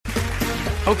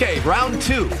Okay, round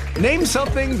two. Name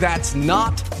something that's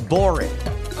not boring.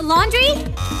 A laundry?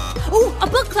 Ooh, a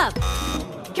book club.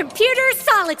 Computer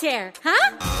solitaire,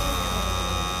 huh?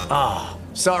 Ah,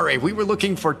 sorry, we were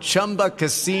looking for Chumba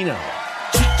Casino.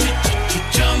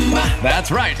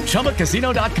 That's right,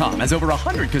 ChumbaCasino.com has over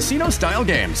 100 casino-style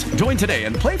games. Join today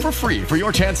and play for free for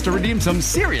your chance to redeem some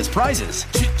serious prizes.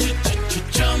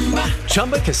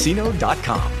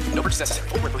 ChumbaCasino.com. No purchase necessary.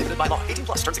 Void where prohibited by law. 18+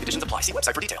 terms and conditions apply. See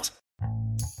website for details.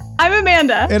 I'm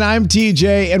Amanda. And I'm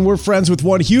TJ, and we're friends with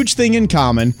one huge thing in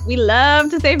common. We love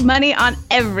to save money on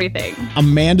everything.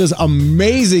 Amanda's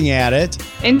amazing at it.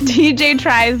 And TJ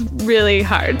tries really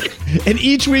hard. And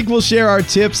each week we'll share our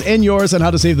tips and yours on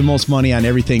how to save the most money on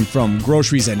everything from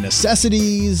groceries and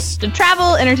necessities to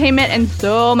travel, entertainment, and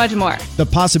so much more. The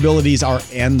possibilities are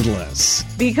endless.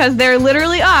 Because there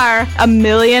literally are a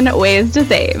million ways to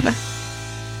save.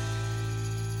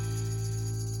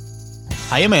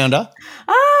 Hi, Amanda.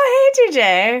 Oh, hey,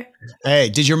 TJ. Hey,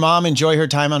 did your mom enjoy her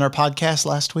time on our podcast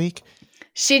last week?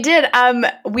 She did.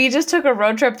 We just took a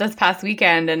road trip this past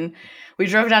weekend and we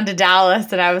drove down to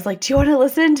Dallas and I was like, do you want to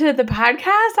listen to the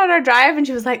podcast on our drive? And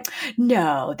she was like,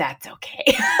 no, that's okay.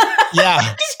 Yeah.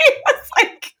 She was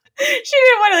like, she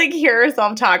didn't want to like hear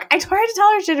herself talk. I tried to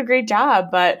tell her she did a great job,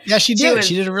 but yeah, she did.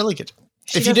 She did a really good.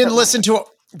 If you didn't listen to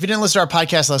our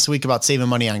podcast last week about saving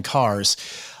money on cars,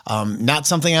 not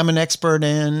something I'm an expert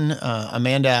in.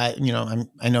 Amanda,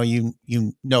 I know you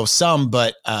know some,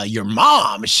 but your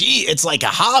mom, it's like a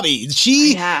hobby.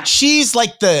 She's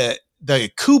like the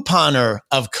couponer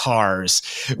of cars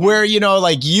where,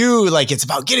 it's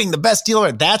about getting the best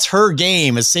deal. That's her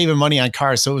game, is saving money on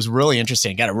cars. So it was really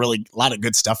interesting. Got a lot of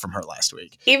good stuff from her last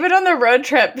week. Even on the road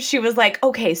trip, she was like,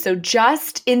 okay, so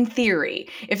just in theory,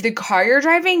 if the car you're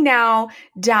driving now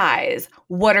dies,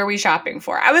 what are we shopping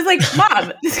for? I was like,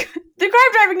 Mom, the car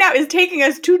I'm driving now is taking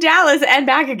us to Dallas and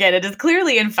back again. It is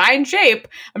clearly in fine shape.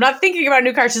 I'm not thinking about a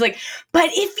new car. She's like, but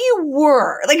if you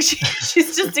were, like,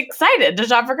 she's just excited to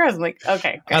shop for cars. I'm like,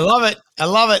 okay. Great. I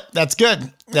love it. That's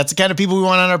good. That's the kind of people we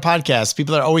want on our podcast.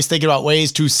 People that are always thinking about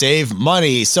ways to save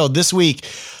money. So this week,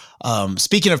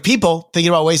 speaking of people thinking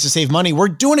about ways to save money, we're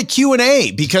doing a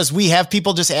Q&A because we have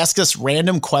people just ask us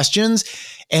random questions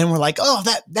and we're like, oh,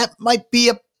 that might be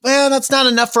that's not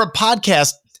enough for a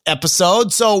podcast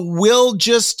episode. So we'll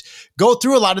just go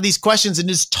through a lot of these questions and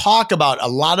just talk about a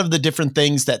lot of the different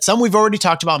things that some we've already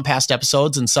talked about in past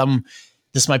episodes, and some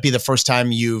this might be the first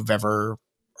time you've ever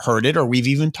heard it or we've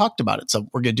even talked about it. So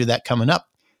we're going to do that coming up.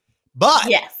 But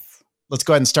yes, let's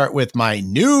go ahead and start with my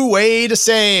new way to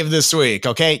save this week.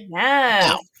 Okay. Yes.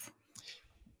 Now,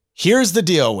 here's the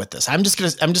deal with this. I'm just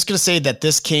gonna say that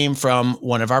this came from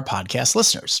one of our podcast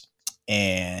listeners,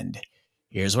 and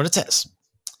here's what it says.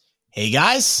 Hey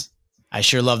guys, I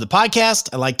sure love the podcast.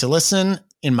 I like to listen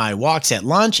in my walks at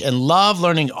lunch and love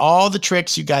learning all the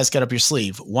tricks you guys got up your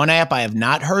sleeve. One app I have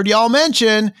not heard y'all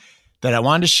mention that I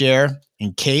wanted to share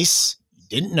in case you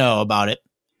didn't know about it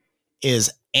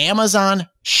is Amazon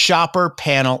Shopper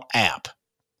Panel app.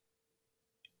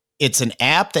 It's an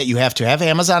app that you have to have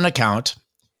Amazon account,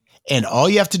 and all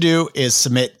you have to do is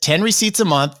submit 10 receipts a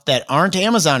month that aren't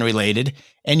Amazon related,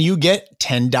 and you get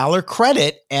 $10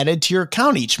 credit added to your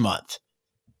account each month.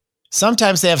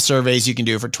 Sometimes they have surveys you can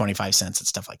do for 25 cents and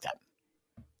stuff like that.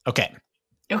 Okay.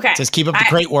 Okay. It says, keep up the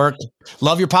great work.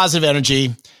 Love your positive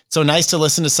energy. So nice to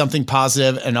listen to something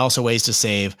positive and also ways to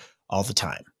save all the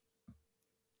time.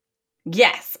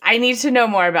 Yes, I need to know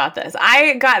more about this.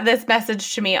 I got this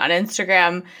message to me on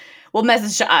Instagram. Well,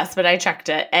 message to us, but I checked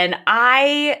it. And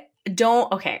I do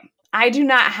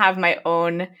not have my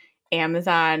own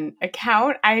Amazon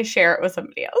account. I share it with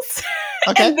somebody else.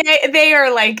 Okay. And they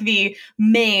are like the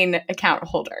main account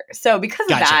holder. So because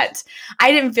of that,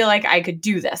 I didn't feel like I could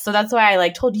do this. So that's why I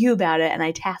told you about it and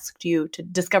I tasked you to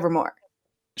discover more.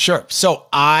 Sure. So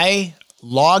I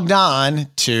logged on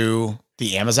to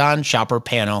the Amazon Shopper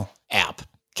Panel app.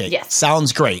 Okay. Yes.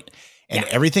 Sounds great. And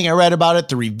everything I read about it,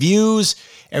 the reviews,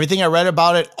 everything I read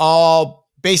about it, all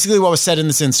basically what was said in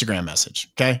this Instagram message.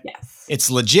 Okay. Yes.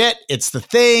 It's legit. It's the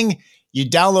thing. You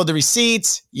download the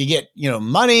receipts, you get,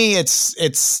 money.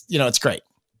 It's great.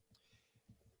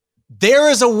 There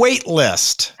is a wait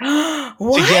list to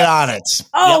get on it.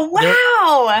 Oh,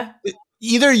 wow.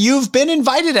 Either you've been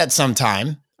invited at some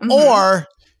time or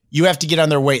you have to get on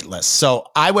their wait list. So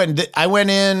I went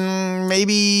in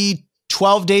maybe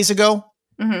 12 days ago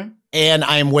and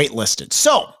I am waitlisted.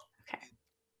 So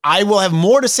I will have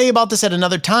more to say about this at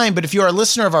another time, but if you are a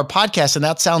listener of our podcast and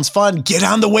that sounds fun, get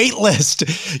on the wait list.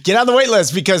 Get on the wait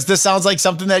list because this sounds like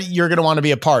something that you're going to want to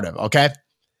be a part of, okay?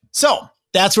 So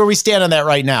that's where we stand on that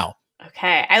right now. Okay.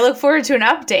 Okay. I look forward to an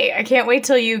update. I can't wait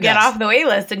till you get Yes. off the wait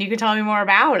list and you can tell me more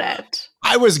about it.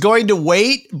 I was going to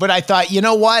wait, but I thought, you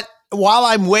know what? While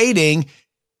I'm waiting,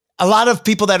 a lot of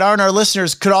people that aren't our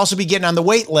listeners could also be getting on the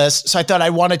wait list. So I thought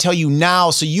I want to tell you now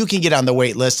so you can get on the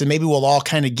wait list and maybe we'll all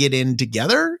kind of get in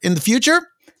together in the future.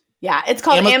 Yeah. It's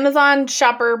called Amazon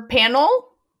Shopper Panel.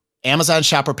 Amazon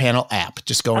Shopper Panel app.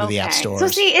 Just go into the app store. So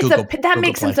see, that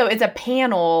makes sense. So it's a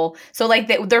panel. So like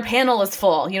their panel is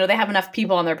full. You know, they have enough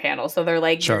people on their panel, so they're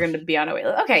like, Sure. you're going to be on a wait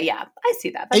list. Okay, yeah, I see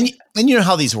that. And you know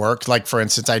how these work. Like for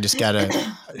instance, I just got a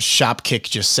Shopkick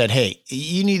just said, "Hey,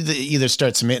 you need to either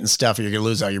start submitting stuff or you're going to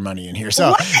lose all your money in here."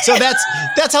 So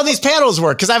that's how these panels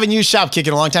work. Because I haven't used Shopkick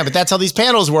in a long time, but that's how these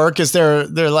panels work. Is they're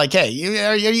like, "Hey,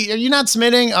 are you not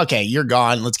submitting? Okay, you're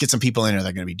gone. Let's get some people in here.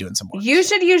 They're going to be doing some work." You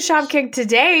should use Shopkick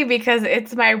today because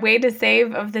it's my way to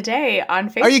save of the day on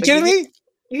Facebook. Are you kidding me?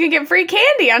 You can get free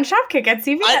candy on Shopkick at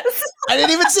CVS. I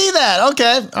didn't even see that.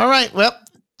 Okay, all right. Well,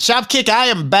 Shopkick, I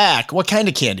am back. What kind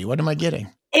of candy? What am I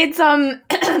getting? It's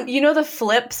you know the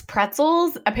Flips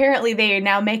pretzels? Apparently they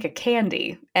now make a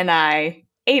candy, and I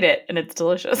ate it, and it's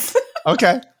delicious.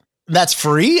 Okay, that's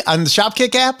free on the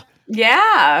Shopkick app.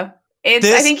 Yeah, I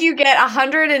think you get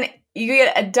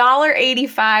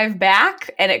 $1.85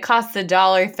 back, and it costs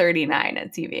 $1.39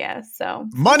 at CVS. So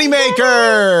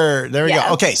Moneymaker. There we Yes.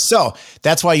 go. Okay, so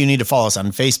that's why you need to follow us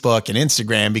on Facebook and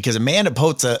Instagram because Amanda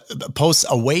posts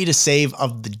a way to save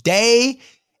of the day,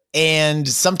 and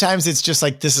sometimes it's just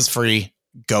like this is free.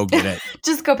 Go get it.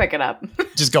 just go pick it up.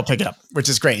 Just go pick it up, which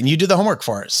is great. And you do the homework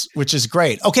for us, which is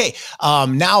great. Okay.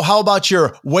 Now how about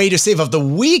your way to save of the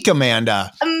week,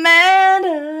 Amanda? Amanda,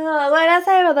 what I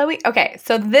say about the week? Okay,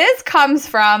 so this comes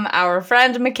from our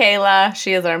friend Michaela.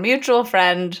 She is our mutual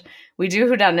friend. We do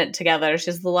Whodunit together.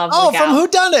 She's the lovely gal. From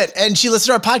Whodunit. And she listens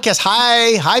to our podcast.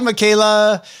 Hi,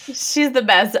 Michaela. She's the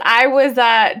best. I was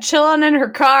chilling in her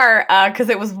car because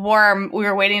it was warm. We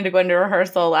were waiting to go into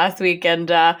rehearsal last week, and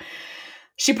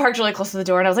she parked really close to the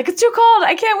door, and I was like, it's too cold.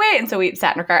 I can't wait. And so we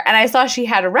sat in her car, and I saw she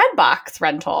had a Redbox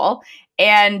rental.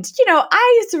 And, you know,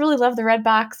 I used to really love the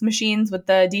Redbox machines with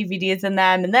the DVDs in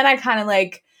them. And then I kind of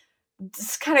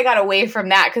got away from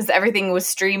that because everything was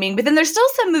streaming. But then there's still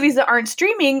some movies that aren't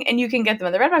streaming, and you can get them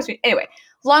on the Redbox machine. Anyway,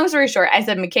 long story short, I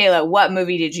said, Michaela, what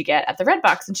movie did you get at the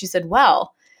Redbox? And she said,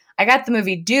 well, I got the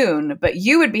movie Dune, but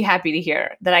you would be happy to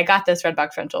hear that I got this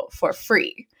Redbox rental for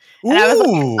free. And I was like,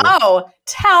 oh,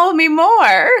 tell me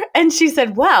more. And she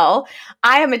said, well,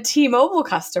 I am a T-Mobile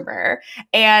customer,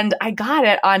 and I got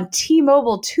it on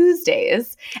T-Mobile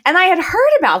Tuesdays. And I had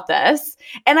heard about this,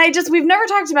 and we've never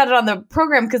talked about it on the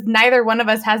program because neither one of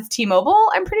us has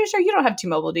T-Mobile. I'm pretty sure you don't have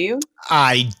T-Mobile, do you?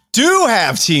 I do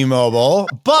have T-Mobile,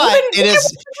 but we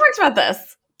talked about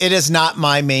this. It is not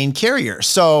my main carrier.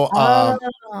 So,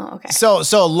 okay.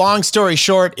 So long story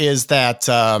short is that,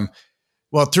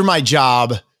 through my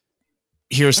job,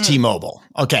 here's T-Mobile.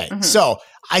 Okay. Mm-hmm. So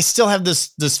I still have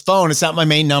this phone. It's not my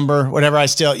main number, whatever. I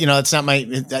still, it's not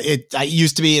it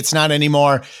used to be, it's not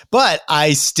anymore, but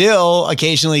I still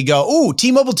occasionally go, ooh,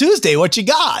 T-Mobile Tuesday, what you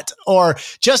got? Or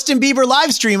Justin Bieber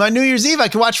live stream on New Year's Eve, I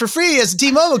can watch for free as a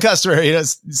T-Mobile customer,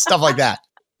 stuff like that.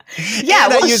 Yeah.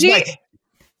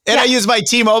 And I use my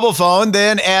T-Mobile phone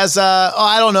then as,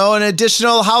 an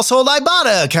additional household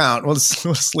Ibotta account. We'll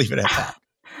just leave it at that.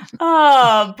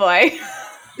 Oh, boy.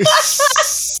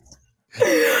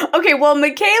 Okay, well,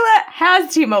 Michaela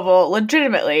has T-Mobile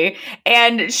legitimately,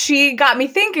 and she got me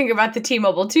thinking about the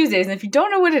T-Mobile Tuesdays. And if you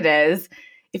don't know what it is,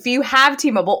 if you have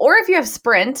T-Mobile or if you have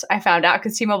Sprint, I found out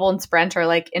because T-Mobile and Sprint are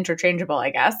like interchangeable,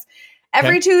 I guess.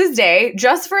 Every Tuesday,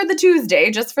 just for the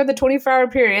 24-hour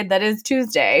period that is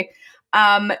Tuesday,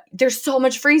 there's so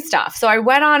much free stuff. So I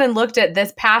went on and looked at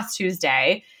this past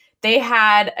Tuesday. They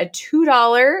had a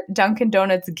 $2 Dunkin'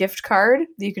 Donuts gift card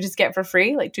that you could just get for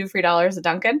free, like $2 free at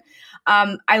Dunkin'.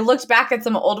 I looked back at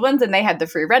some old ones, and they had the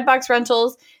free Redbox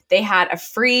rentals. They had a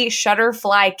free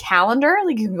Shutterfly calendar.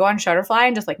 Like you can go on Shutterfly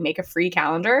and just like make a free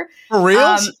calendar. For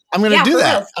reals? I'm going to do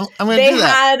that. I'm going to do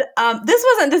that. They had, this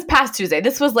wasn't this past Tuesday.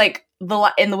 This was like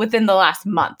within the last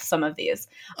month, some of these.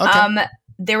 Okay.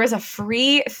 There was a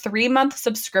free 3-month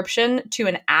subscription to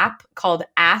an app called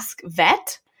Ask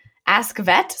Vet.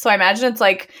 So I imagine it's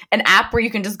like an app where you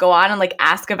can just go on and like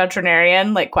ask a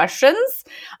veterinarian like questions,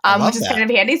 which is kind of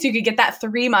handy. So you could get that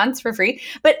 3 months for free.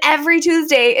 But every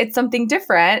Tuesday it's something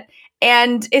different,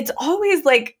 and it's always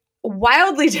like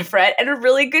wildly different and a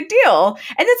really good deal.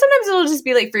 And then sometimes it'll just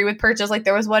be like free with purchase. Like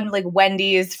there was one like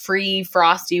Wendy's free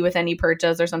Frosty with any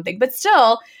purchase or something. But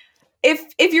still,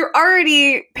 if you're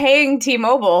already paying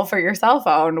T-Mobile for your cell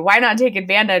phone, why not take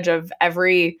advantage of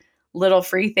every little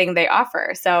free thing they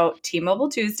offer? So T-Mobile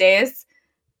Tuesdays,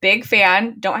 Big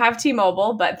fan. Don't have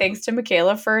T-Mobile, but thanks to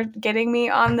Michaela for getting me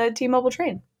on the T-Mobile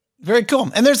train. Very cool.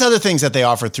 And there's other things that they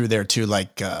offer through there too,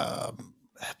 like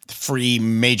free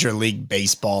Major League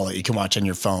Baseball that you can watch on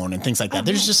your phone and things like that.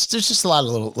 There's just a lot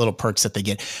of little perks that they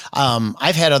get.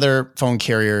 I've had other phone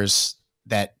carriers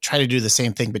that try to do the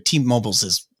same thing, but T-Mobile's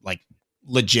is like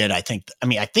legit. I think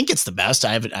it's the best.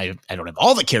 I don't have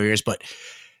all the carriers, but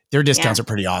their discounts are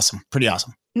pretty awesome. Pretty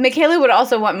awesome. Michaela would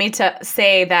also want me to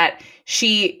say that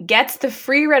she gets the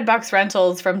free Redbox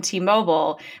rentals from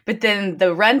T-Mobile, but then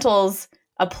the rentals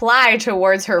apply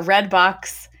towards her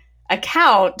Redbox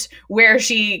account where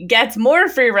she gets more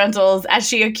free rentals as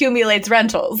she accumulates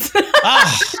rentals.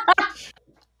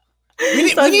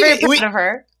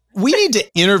 We need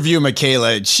to interview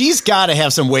Michaela. She's got to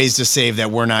have some ways to save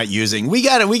that we're not using. We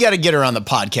got to get her on the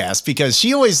podcast because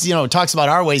she always, talks about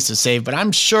our ways to save, but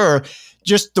I'm sure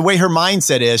just the way her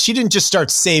mindset is, she didn't just start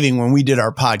saving when we did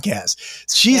our podcast.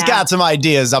 She's got some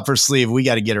ideas up her sleeve. We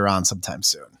got to get her on sometime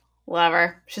soon. Love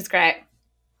her. She's great.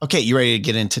 Okay. You ready to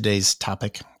get into today's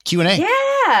topic? Q&A.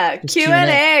 Yeah.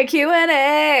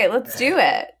 Q&A. Let's do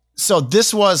it. So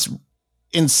this was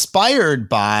inspired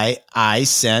by, I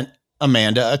sent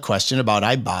Amanda a question about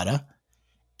Ibotta,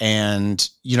 and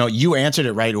you answered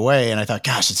it right away, and I thought,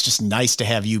 gosh, it's just nice to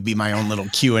have you be my own little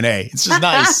Q&A. It's just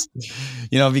nice,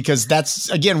 because that's,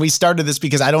 again, we started this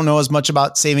because I don't know as much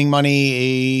about saving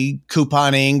money,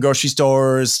 couponing, grocery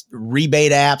stores,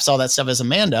 rebate apps, all that stuff as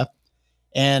Amanda.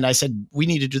 And I said, we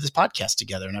need to do this podcast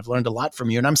together. And I've learned a lot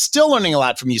from you, and I'm still learning a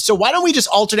lot from you. So why don't we just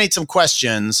alternate some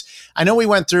questions? I know we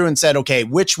went through and said, okay,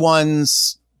 which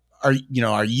ones are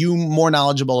you more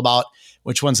knowledgeable about?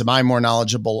 Which ones am I more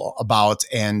knowledgeable about?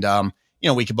 And,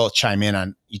 we could both chime in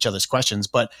on each other's questions,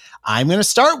 but I'm going to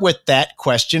start with that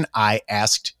question I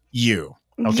asked you.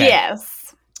 Okay.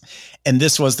 Yes. And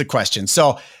this was the question.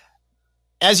 So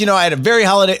as you know, I had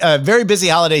a very busy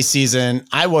holiday season.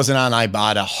 I wasn't on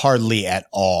Ibotta hardly at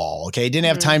all. Okay. Didn't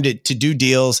have time to do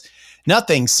deals,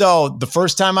 nothing. So the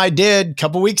first time I did a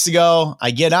couple weeks ago, I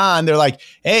get on, they're like,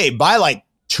 hey, buy like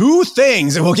 2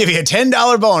 things and we'll give you a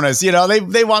 $10 bonus.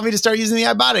 They want me to start using the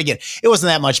Ibotta again. It wasn't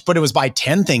that much, but it was buy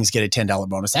 10 things, get a $10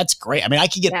 bonus. That's great. I mean, I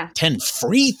could get 10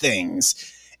 free things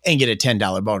and get a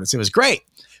 $10 bonus. It was great.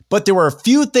 But there were a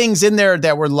few things in there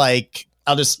that were like,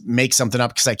 I'll just make something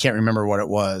up because I can't remember what it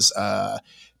was.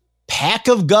 Pack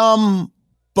of gum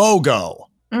BOGO.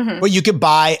 But you could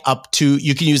buy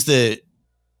you can use the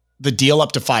deal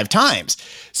up to 5 times.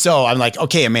 So I'm like,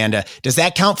 okay, Amanda, does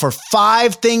that count for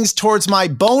 5 things towards my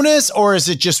bonus, or is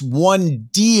it just one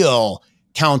deal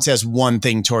counts as one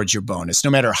thing towards your bonus, no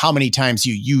matter how many times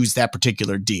you use that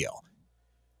particular deal?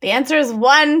 The answer is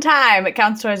 1 time. It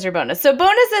counts towards your bonus. So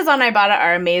bonuses on Ibotta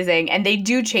are amazing, and they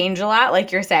do change a lot,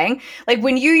 like you're saying. Like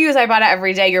when you use Ibotta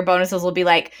every day, your bonuses will be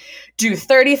like, do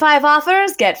 35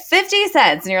 offers, get 50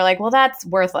 cents. And you're like, well, that's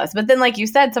worthless. But then, like you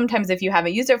said, sometimes if you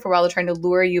haven't used it for a while, they're trying to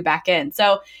lure you back in.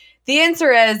 So the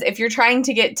answer is, if you're trying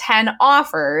to get 10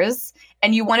 offers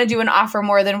and you want to do an offer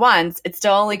more than once, it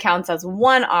still only counts as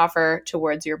 1 offer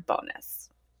towards your bonus.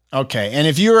 Okay. And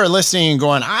if you are listening and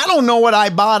going, I don't know what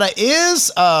Ibotta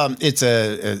is, it's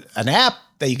an app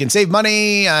that you can save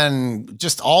money on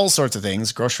just all sorts of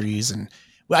things, groceries, and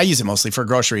I use it mostly for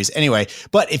groceries anyway.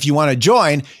 But if you want to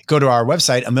join, go to our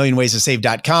website,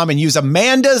 amillionwaystosave.com, and use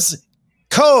Amanda's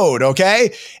code,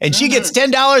 okay? And she gets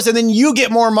 $10, and then you get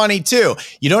more money too.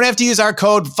 You don't have to use our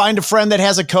code. Find a friend that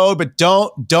has a code, but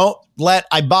don't let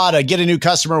Ibotta get a new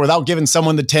customer without giving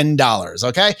someone the $10,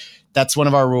 okay? That's one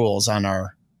of our rules on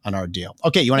our deal.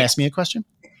 Okay, you want to ask me a question?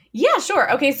 Yeah,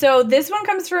 sure. Okay, so this one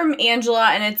comes from Angela,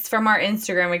 and it's from our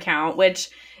Instagram account, which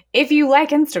if you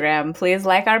like Instagram, please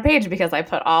like our page because I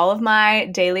put all of my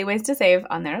daily ways to save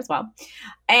on there as well.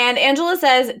 And Angela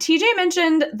says, TJ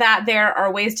mentioned that there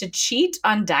are ways to cheat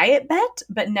on Diet Bet,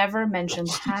 but never mentioned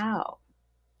how.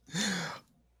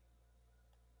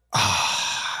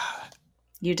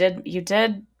 You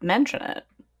did mention it.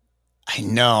 I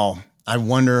know. I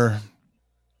wonder.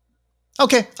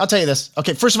 Okay, I'll tell you this.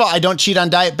 Okay, first of all, I don't cheat on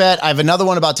Diet Bet. I have another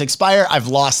one about to expire. I've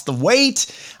lost the weight.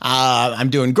 I'm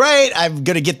doing great. I'm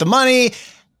going to get the money.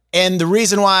 And the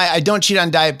reason why I don't cheat on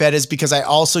Diet Bet is because I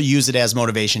also use it as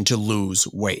motivation to lose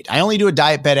weight. I only do a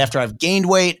Diet Bet after I've gained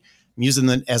weight. I'm using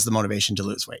it as the motivation to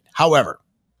lose weight. However,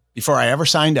 before I ever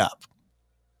signed up,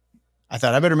 I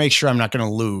thought I better make sure I'm not going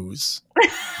to lose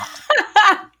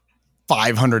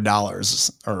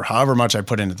 $500 or however much I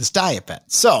put into this Diet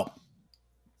Bet. So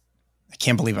I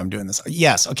can't believe I'm doing this.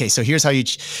 Yes. Okay. So here's how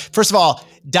first of all,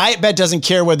 Diet Bet doesn't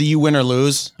care whether you win or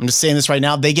lose. I'm just saying this right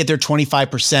now. They get their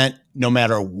 25% no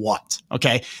matter what.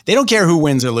 Okay. They don't care who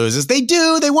wins or loses. They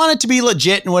do. They want it to be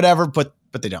legit and whatever, but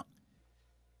they don't.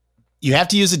 you have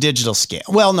to use a digital scale.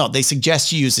 Well, no, they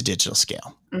suggest you use a digital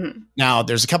scale. Mhm. Now,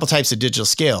 there's a couple types of digital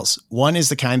scales. One is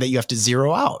the kind that you have to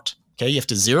zero out. Okay, you have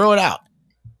to zero it out.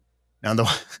 Now,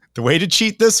 the way to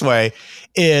cheat this way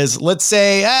is, let's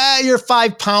say you're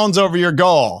 5 pounds over your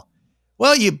goal.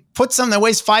 Well, you put something that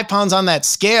weighs 5 pounds on that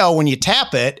scale when you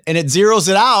tap it, and it zeroes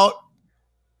it out.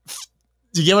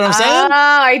 Do you get what I'm saying? Oh,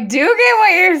 I do get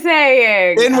what you're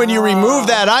saying. Then when you remove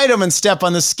that item and step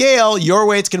on the scale, your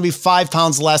weight's going to be 5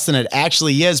 pounds less than it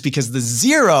actually is because the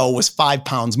 0 was 5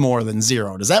 pounds more than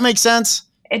 0. Does that make sense?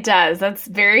 It does. That's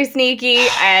very sneaky,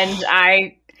 and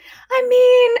I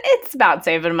mean, it's about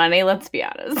saving money. Let's be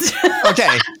honest.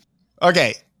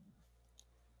 Okay.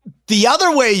 The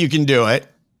other way you can do it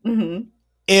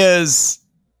is,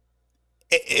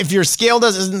 if your scale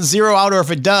doesn't zero out, or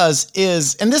if it does,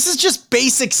 and this is just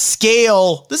basic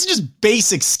scale. This is just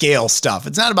basic scale stuff.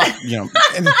 It's not about,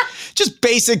 just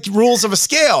basic rules of a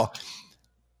scale.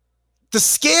 The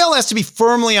scale has to be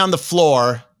firmly on the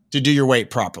floor to do your weight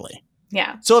properly.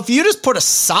 Yeah. So if you just put a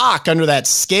sock under that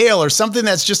scale or something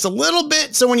that's just a little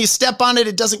bit, so when you step on it,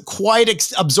 it doesn't quite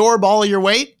absorb all of your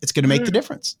weight, it's going to make the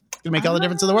difference. It's going to make all the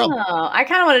difference in the world. Oh, I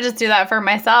kind of want to just do that for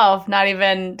myself, not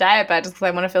even diet bet, just because I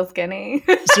want to feel skinny.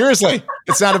 Seriously,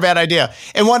 it's not a bad idea.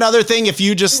 And one other thing, if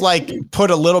you just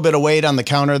put a little bit of weight on the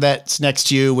counter that's next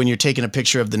to you when you're taking a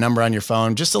picture of the number on your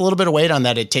phone, just a little bit of weight on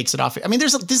that, it takes it off. I mean,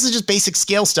 this is just basic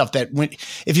scale stuff that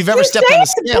if you've ever stepped on a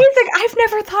scale. Basic. I've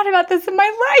never thought about this in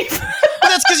my life. But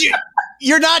that's because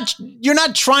you're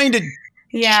not trying to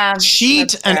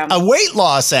cheat a weight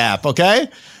loss app,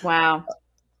 okay? Wow.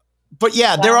 But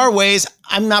yeah, there are ways.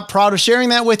 I'm not proud of sharing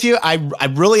that with you. I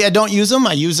don't use them.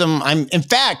 I use them. In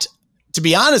fact, to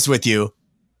be honest with you,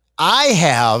 I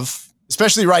have,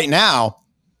 especially right now,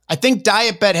 I think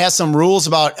DietBet has some rules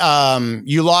about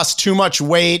you lost too much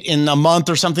weight in a month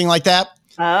or something like that.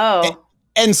 Oh.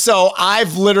 And so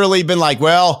I've literally been like,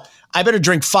 well, I better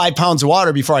drink 5 pounds of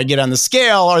water before I get on the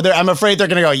scale, or I'm afraid they're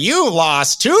going to go, you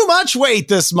lost too much weight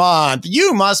this month.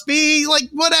 You must be like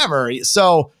whatever.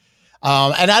 So,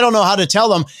 and I don't know how to tell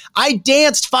them. I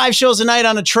danced 5 shows a night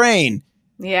on a train.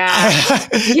 Yeah.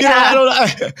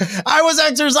 I was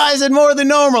exercising more than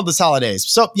normal this holidays.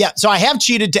 So I have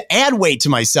cheated to add weight to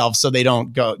myself so they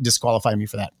don't go disqualify me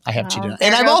for that. I have cheated.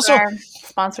 And I've also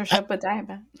sponsorship with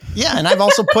DietBet. Yeah, and I've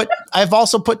also put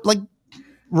like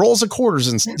rolls of quarters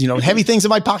and heavy things in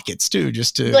my pockets too,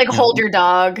 just to hold your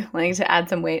dog, to add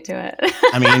some weight to it.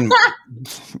 I mean,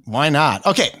 why not?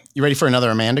 Okay, you ready for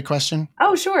another Amanda question?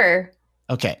 Oh, sure.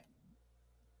 Okay.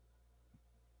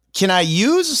 Can I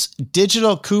use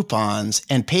digital coupons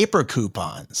and paper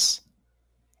coupons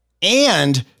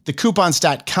and the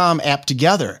coupons.com app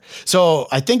together? So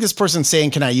I think this person's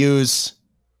saying, can I use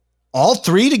all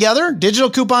 3 together? Digital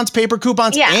coupons, paper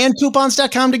coupons, and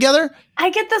coupons.com together? I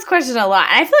get this question a lot.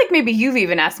 And I feel like maybe you've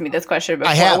even asked me this question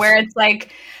before, I have. Where it's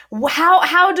like,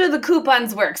 how do the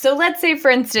coupons work? So let's say, for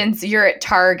instance, you're at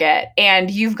Target and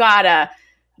you've got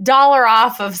 $1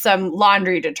 off of some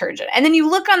laundry detergent. And then you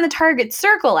look on the Target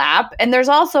Circle app, and there's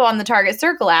also on the Target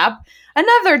Circle app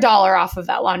another $1 off of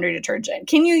that laundry detergent.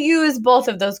 Can you use both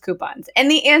of those coupons?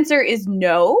 And the answer is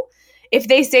no, if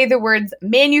they say the words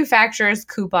manufacturer's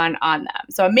coupon on them.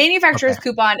 So a manufacturer's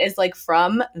coupon is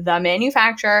from the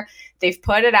manufacturer. They've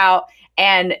put it out,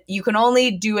 and you can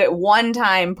only do it one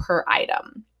time per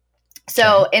item.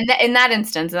 So in that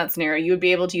instance, in that scenario, you would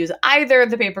be able to use either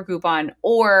the paper coupon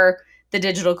or the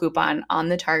digital coupon on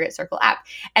the Target Circle app.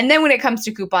 And then when it comes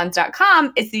to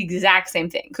coupons.com, it's the exact same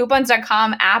thing.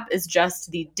 Coupons.com app is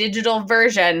just the digital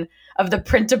version of the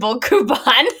printable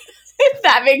coupon, if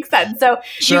that makes sense. So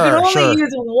you can only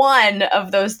use one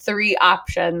of those 3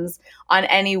 options on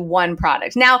any one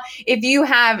product. Now, if you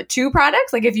have 2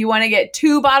 products, if you want to get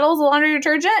 2 bottles of laundry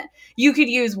detergent, you could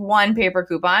use one paper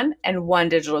coupon and one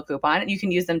digital coupon. You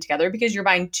can use them together because you're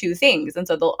buying 2 things. And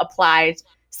so they'll apply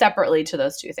separately to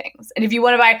those 2 things. And if you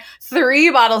want to buy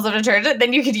 3 bottles of detergent,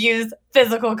 then you could use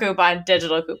physical coupon,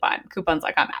 digital coupon,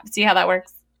 coupons.com app. See how that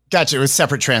works? Gotcha. It was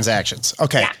separate transactions.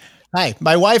 Okay. Yeah. Hi.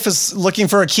 My wife is looking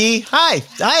for a key. Hi,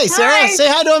 Sarah. Hi. Say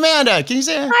hi to Amanda. Can you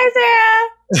say hi?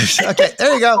 Sarah. Okay.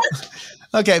 There you go.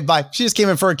 Okay. Bye. She just came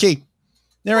in for a key.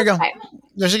 There we go. Hi.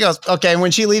 There she goes. Okay.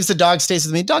 When she leaves, the dog stays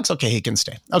with me. Dog's okay. He can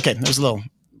stay. Okay. There's a little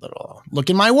look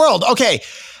in my world. Okay.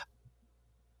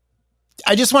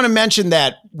 I just want to mention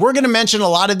that we're going to mention a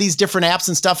lot of these different apps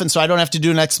and stuff. And so I don't have to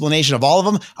do an explanation of all of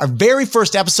them. Our very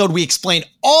first episode, we explained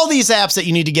all these apps that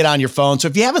you need to get on your phone. So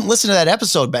if you haven't listened to that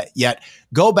episode yet,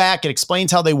 go back. It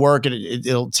explains how they work. And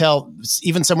it'll tell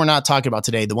even some we're not talking about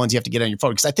today, the ones you have to get on your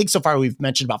phone. Because I think so far we've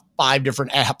mentioned about 5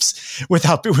 different apps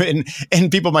without,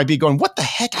 and people might be going, what the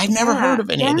heck? I've never heard of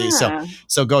any of these.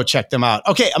 So go check them out.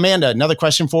 Okay, Amanda, another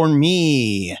question for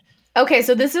me. Okay,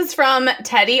 so this is from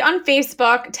Teddy on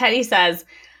Facebook. Teddy says,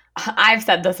 I've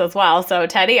said this as well. So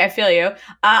Teddy, I feel you.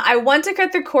 I want to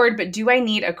cut the cord, but do I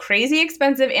need a crazy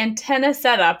expensive antenna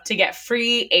setup to get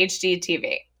free HD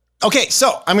TV? Okay,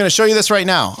 so I'm going to show you this right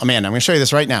now. Amanda, I'm going to show you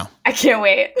this right now. I can't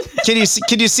wait. Can you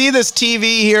see this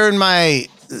TV here in my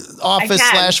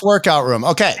office / workout room?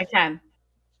 Okay. I can.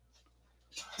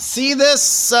 See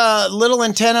this little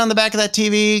antenna on the back of that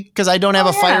TV? Because I don't have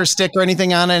a Fire Stick or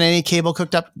anything on it, any cable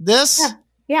cooked up. This?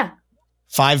 Yeah.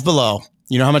 Five Below.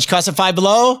 You know how much it costs at Five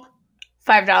Below?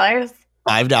 $5.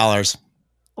 $5.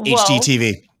 Whoa. HD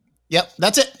TV. Yep,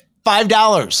 that's it.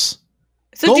 $5.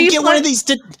 So go get one of these.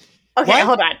 Okay,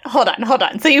 what? hold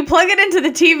on. So you plug it into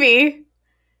the TV,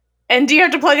 and do you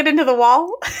have to plug it into the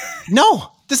wall?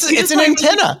 No, it's an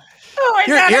antenna. Oh my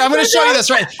God. Here, I'm going to show you this,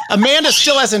 right? Amanda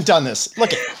still hasn't done this.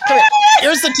 Look it.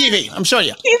 Here's the TV. I'm showing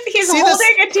you. He's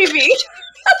holding a TV.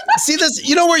 See this?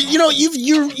 You know where you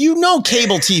know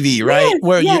cable TV, right?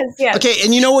 Yes. Okay,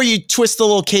 and you know where you twist the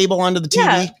little cable onto the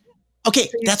TV? Yeah. Okay,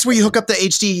 that's where you hook up the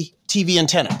HD TV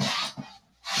antenna.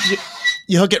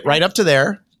 You hook it right up to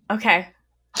there. Okay.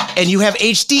 And you have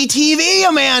HD TV,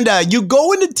 Amanda. You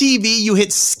go into TV, you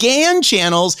hit scan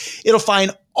channels. It'll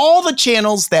find all the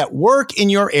channels that work in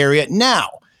your area now.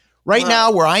 Right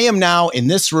now, where I am now in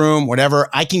this room, whatever,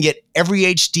 I can get every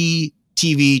HD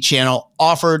TV channel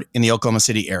offered in the Oklahoma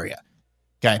City area.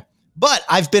 Okay. But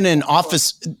I've been in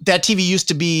office. That TV used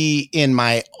to be in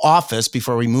my office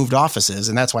before we moved offices.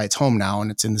 And that's why it's home now and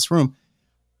it's in this room.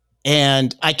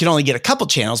 And I can only get a couple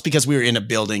channels because we were in a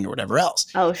building or whatever else.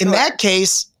 Oh, sure. In that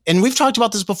case, and we've talked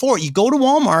about this before, you go to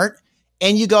Walmart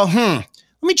and you go, let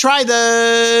me try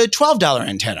the $12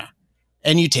 antenna.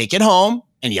 And you take it home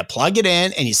and you plug it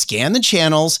in and you scan the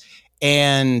channels.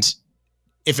 And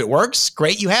if it works,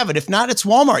 great, you have it. If not, it's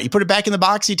Walmart. You put it back in the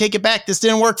box, you take it back. This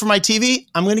didn't work for my TV.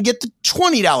 I'm going to get the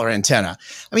 $20 antenna.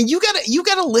 I mean, you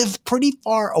gotta live pretty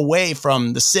far away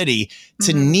from the city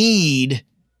to need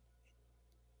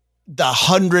the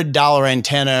 $100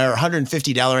 antenna or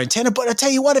 $150 antenna. But I tell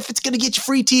you what, if it's going to get you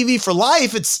free TV for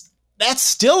life, that's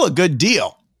still a good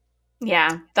deal.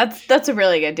 Yeah, that's a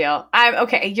really good deal.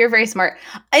 Okay, you're very smart.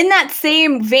 In that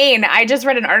same vein, I just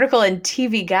read an article in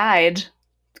TV Guide,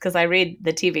 because I read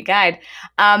the TV Guide,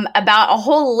 about a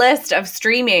whole list of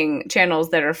streaming channels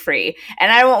that are free.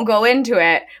 And I won't go into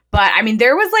it, but I mean,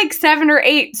 there was like 7 or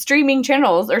 8 streaming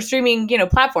channels or streaming,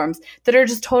 platforms that are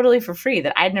just totally for free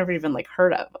that I'd never even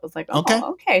heard of. I was like,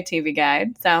 okay, TV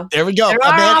Guide. So there we go. There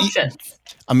are options.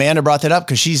 Amanda brought that up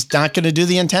because she's not going to do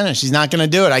the antenna. She's not going to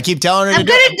do it. I keep telling her I'm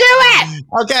going to do it.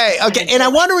 Okay. And I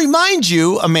want to remind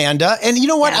you, Amanda, and you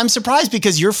know what? Yeah. I'm surprised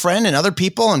because your friend and other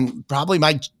people and probably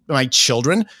my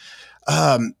children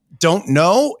don't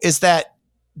know is that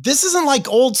this isn't like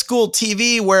old school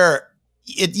TV where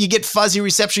you get fuzzy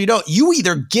reception. You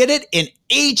either get it in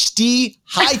HD,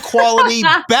 high quality,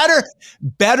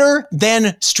 better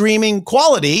than streaming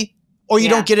quality, or you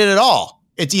don't get it at all.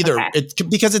 It's either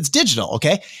because it's digital.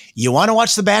 Okay. You want to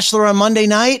watch The Bachelor on Monday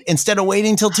night instead of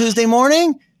waiting till Tuesday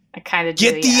morning? I kind of do.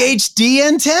 Get the HD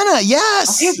antenna.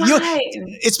 Yes.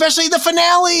 Okay, especially the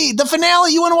finale. The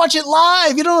finale, you want to watch it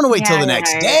live. You don't want to wait till the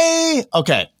next day.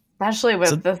 Okay. Especially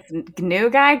with this new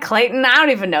guy, Clayton. I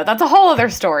don't even know. That's a whole other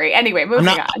story. Anyway, moving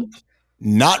on.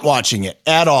 Not watching it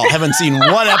at all. Haven't seen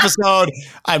one episode.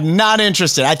 I'm not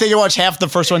interested. I think I watched half the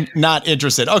first one. Not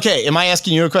interested. Okay. Am I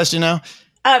asking you a question now?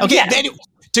 Okay. Yeah. Then,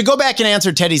 to go back and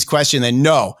answer Teddy's question, then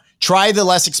no. Try the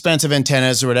less expensive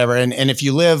antennas or whatever. And if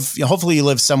you live, hopefully you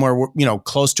live somewhere,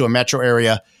 close to a metro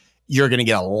area, you're going to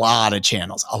get a lot of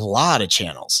channels.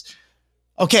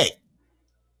 Okay.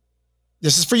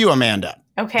 This is for you, Amanda.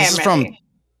 Okay. This is ready.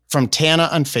 from Tana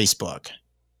on Facebook.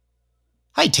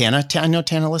 Hi, Tana. I know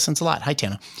Tana listens a lot. Hi,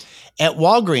 Tana. At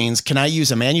Walgreens, can I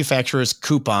use a manufacturer's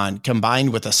coupon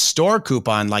combined with a store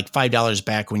coupon, like $5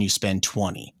 back when you spend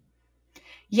 $20?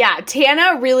 Yeah,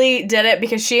 Tana really did it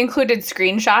because she included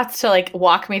screenshots to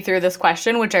walk me through this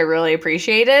question, which I really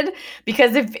appreciated.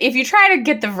 Because if you try to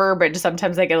get the verbiage,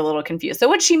 sometimes I get a little confused. So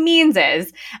what she means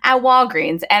is at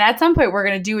Walgreens, and at some point we're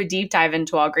going to do a deep dive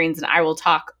into Walgreens, and I will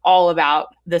talk all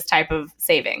about this type of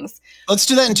savings. Let's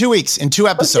do that in 2 weeks, in 2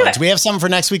 episodes. We have something for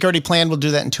next week already planned. We'll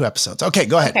do that in 2 episodes. Okay,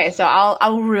 go ahead. Okay, so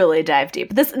I'll really dive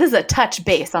deep. This is a touch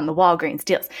base on the Walgreens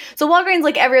deals. So Walgreens,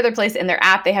 like every other place in their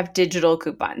app, they have digital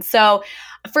coupons. So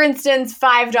for instance,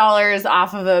 $5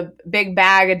 off of a big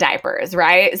bag of diapers,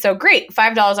 right? So great,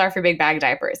 $5 off your big bag of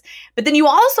diapers. But then you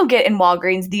also get in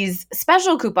Walgreens these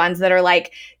special coupons that are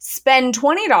like, spend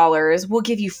 $20, we'll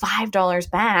give you $5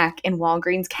 back in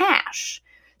Walgreens cash.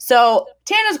 So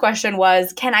Tana's question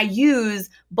was, can I use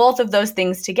both of those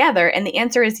things together? And the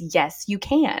answer is yes, you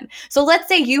can. So let's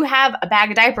say you have a bag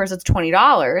of diapers that's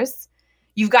 $20.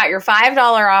 You've got your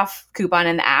 $5 off coupon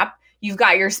in the app. You've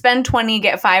got your spend $20,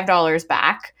 get $5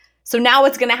 back. So now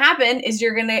what's going to happen is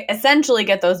you're going to essentially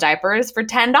get those diapers for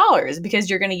 $10 because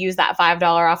you're going to use that $5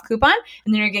 off coupon,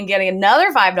 and then you're going to get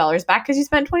another $5 back because you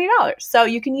spent $20. So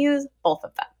you can use both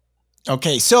of them.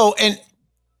 Okay, so and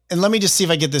let me just see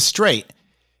if I get this straight.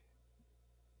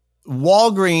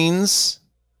 Walgreens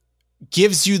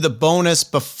gives you the bonus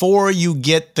before you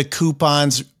get the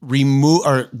coupons removed,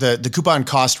 or the coupon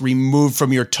cost removed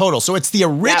from your total. So it's the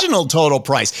original total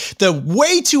price. The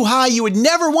way too high, you would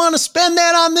never want to spend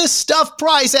that on this stuff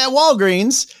price at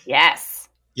Walgreens. Yes.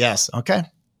 Yes. Okay.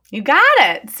 You got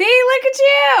it. See, look at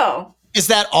you. Is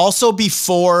that also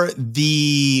before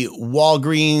the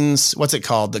Walgreens, what's it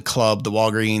called? The club, the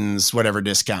Walgreens, whatever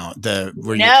discount,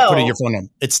 where you put in your phone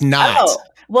number. It's not. Oh.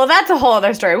 Well, that's a whole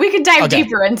other story. We could dive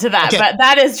deeper into that, but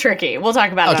that is tricky. We'll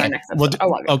talk about that on next episode.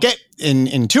 Okay.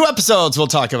 In 2 episodes, we'll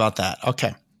talk about that.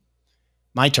 Okay.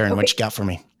 My turn. Okay. What you got for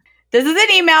me? This is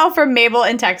an email from Mabel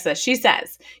in Texas. She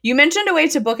says, you mentioned a way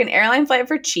to book an airline flight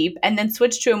for cheap and then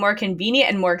switch to a more convenient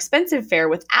and more expensive fare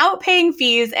without paying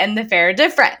fees and the fare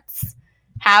difference.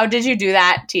 How did you do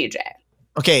that, TJ?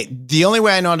 Okay. The only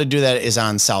way I know how to do that is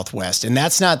on Southwest. And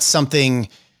that's not something...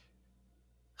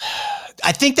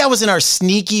 I think that was in our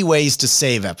sneaky ways to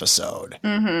save episode.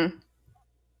 Mm-hmm.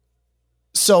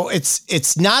 So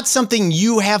it's not something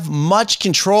you have much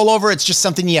control over. It's just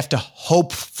something you have to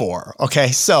hope for.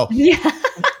 Okay. So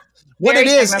what it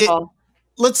is,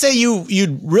 let's say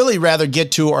you'd really rather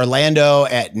get to Orlando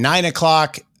at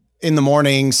 9:00 in the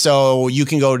morning so you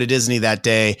can go to Disney that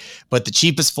day, but the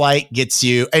cheapest flight gets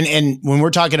you. And when we're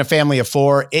talking a family of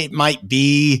 4, it might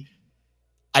be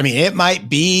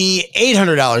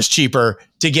 $800 cheaper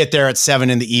to get there at 7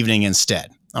 in the evening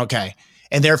instead. Okay.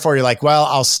 And therefore you're like, well,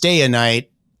 I'll stay a night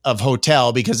of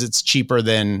hotel because it's cheaper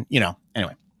than,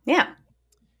 anyway. Yeah.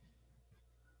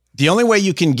 The only way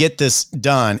you can get this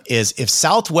done is if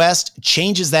Southwest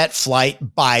changes that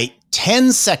flight by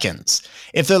 10 seconds.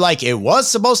 If they're like, it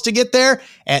was supposed to get there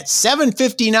at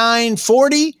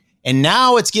 7:59:40 and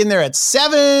now it's getting there at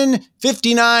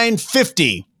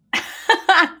 7:59:50.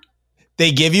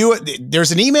 They give you,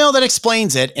 there's an email that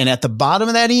explains it. And at the bottom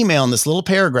of that email, in this little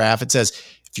paragraph, it says,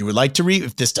 if you would like to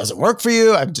if this doesn't work for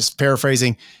you, I'm just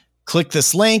paraphrasing, click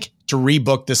this link to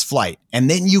rebook this flight. And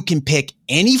then you can pick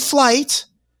any flight,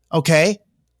 okay?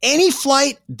 Any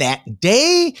flight that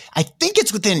day. I think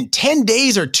it's within 10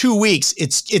 days or 2 weeks.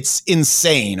 It's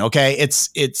insane, okay?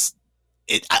 It's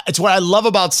what I love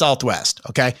about Southwest,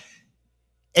 okay?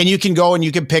 And you can go and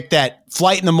you can pick that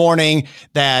flight in the morning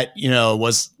that,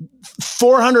 was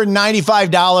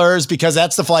 $495 because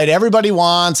that's the flight everybody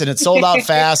wants and it's sold out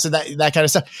fast and that kind of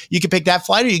stuff. You can pick that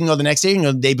flight, or you can go the next day, you can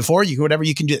go the day before, you can whatever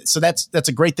you can do. So that's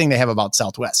a great thing they have about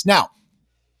Southwest. Now,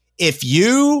 if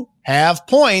you have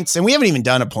points, and we haven't even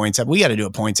done a points, we got to do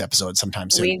a points episode sometime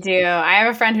soon. We do. I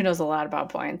have a friend who knows a lot about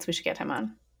points. We should get him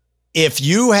on. If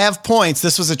you have points,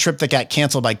 this was a trip that got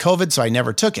canceled by COVID, so I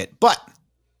never took it. But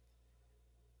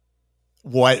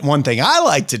one thing I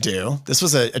like to do, this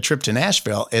was a trip to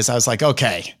Nashville, is I was like,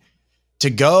 okay,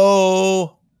 to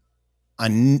go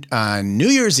on New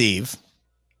Year's Eve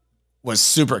was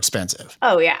super expensive.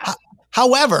 Oh, yeah.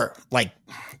 However, like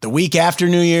the week after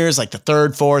New Year's, like the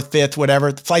 3rd, 4th, 5th,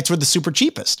 whatever, the flights were the super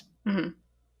cheapest. Mm-hmm.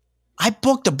 I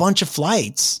booked a bunch of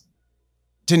flights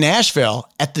to Nashville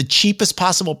at the cheapest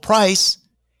possible price.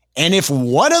 And if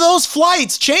one of those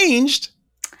flights changed...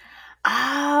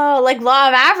 Oh, like law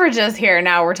of averages here.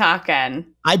 Now we're talking.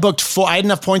 I booked 4. I had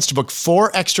enough points to book 4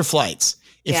 extra flights.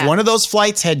 If one of those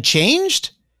flights had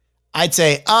changed, I'd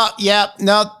say,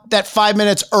 that 5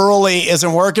 minutes early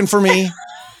isn't working for me.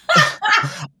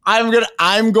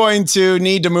 I'm going to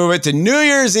need to move it to New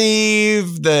Year's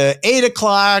Eve, the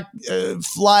 8:00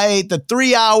 flight, the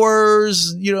 3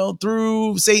 hours,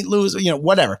 through St. Louis,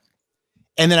 whatever.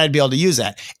 And then I'd be able to use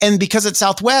that. And because it's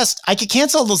Southwest, I could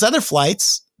cancel those other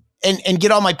flights and get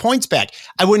all my points back.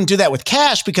 I wouldn't do that with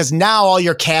cash because now all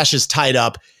your cash is tied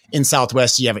up in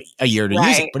Southwest. You have a year to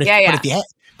use it. But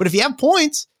if you have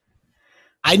points,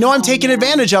 I know I'm taking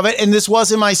advantage of it, and this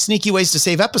wasn't my sneaky ways to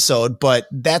save episode, but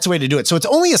that's the way to do it. So it's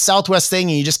only a Southwest thing,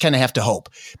 and you just kind of have to hope.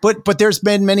 But there's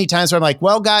been many times where I'm like,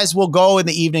 well, guys, we'll go in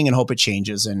the evening and hope it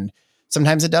changes. And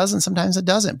sometimes it does, and sometimes it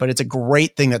doesn't. But it's a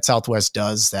great thing that Southwest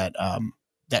does that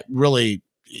that really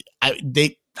I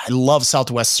love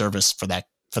Southwest service for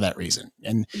that reason.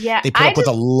 And they put up with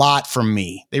a lot from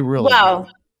me. They really do.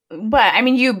 But I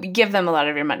mean, you give them a lot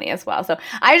of your money as well. So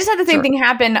I just had the same thing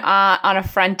happen on a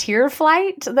Frontier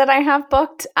flight that I have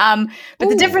booked. But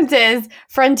the difference is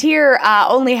Frontier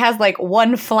only has like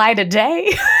one flight a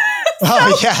day.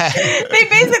 They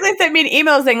basically sent me an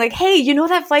email saying like, hey, you know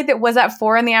that flight that was at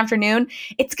 4 p.m?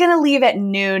 It's going to leave at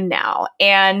noon now.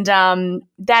 And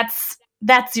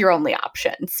that's your only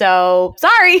option. So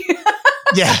sorry.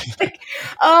 Yeah.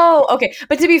 Okay.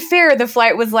 But to be fair, the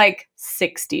flight was like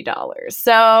 $60.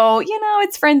 So,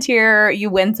 it's Frontier. You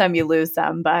win some, you lose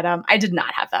some. But I did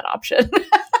not have that option.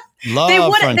 They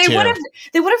would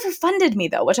have refunded me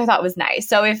though, which I thought was nice.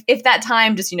 So if that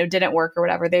time just, didn't work or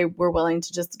whatever, they were willing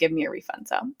to just give me a refund.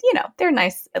 So, they're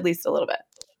nice at least a little bit.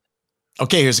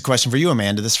 Okay, here's a question for you,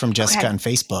 Amanda. This is from Jessica on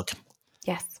Facebook.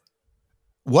 Yes.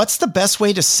 What's the best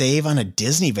way to save on a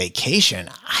Disney vacation?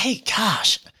 I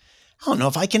don't know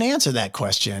if I can answer that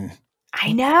question.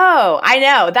 I know.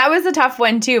 That was a tough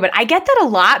one too, but I get that a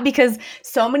lot because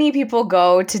so many people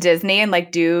go to Disney and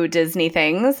like do Disney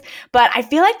things. But I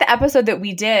feel like the episode that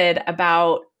we did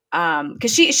about,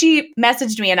 because she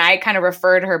messaged me and I kind of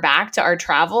referred her back to our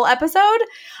travel episode.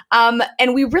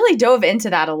 And we really dove into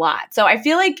that a lot. So I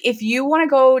feel like if you want to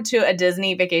go to a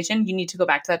Disney vacation, you need to go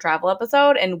back to that travel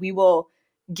episode and we will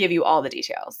give you all the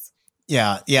details.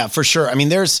 Yeah, for sure. I mean,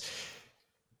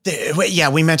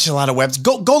 we mentioned a lot of webs.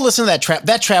 Go listen to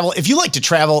that travel. If you like to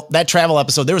travel, that travel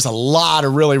episode, there was a lot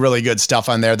of really, really good stuff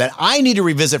on there that I need to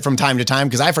revisit from time to time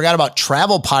because I forgot about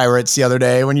Travel Pirates the other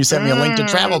day when you sent me a link to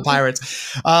Travel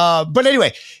Pirates. But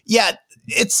anyway, yeah,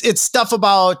 it's stuff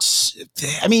about,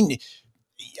 I mean,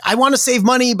 I want to save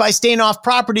money by staying off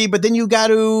property, but then you got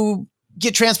to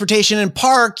get transportation and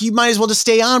park. You might as well just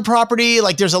stay on property.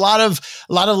 Like there's a lot of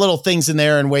little things in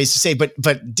there and ways to save,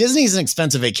 but Disney's an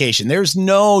expensive vacation. There's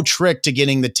no trick to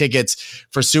getting the tickets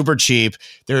for super cheap.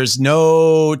 There's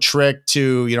no trick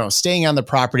to, staying on the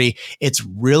property. It's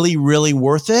really, really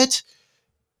worth it.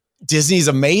 Disney's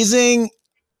amazing.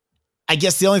 I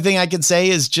guess the only thing I can say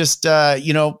is just,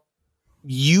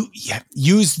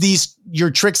 use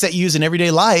your tricks that you use in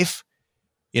everyday life.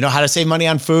 How to save money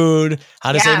on food,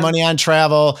 how to save money on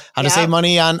travel, how to save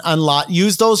money on lot.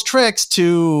 Use those tricks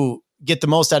to get the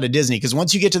most out of Disney. Because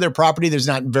once you get to their property, there's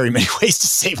not very many ways to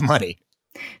save money.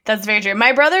 That's very true.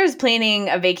 My brother's planning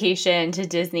a vacation to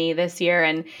Disney this year,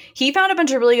 and he found a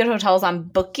bunch of really good hotels on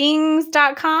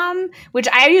bookings.com, which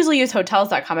I usually use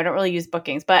hotels.com. I don't really use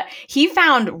bookings, but he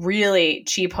found really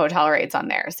cheap hotel rates on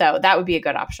there. So that would be a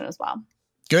good option as well.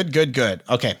 Good.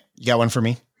 Okay. You got one for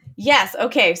me? Yes.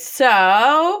 Okay. So,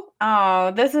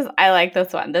 I like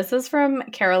this one. This is from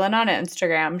Carolyn on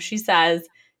Instagram. She says,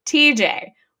 TJ,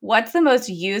 what's the most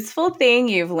useful thing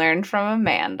you've learned from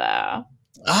Amanda?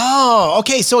 Oh,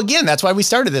 okay. So again, that's why we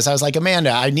started this. I was like,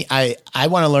 Amanda, I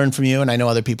want to learn from you, and I know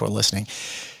other people are listening.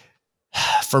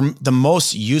 For the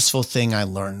most useful thing I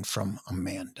learned from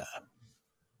Amanda.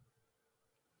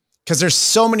 Because there's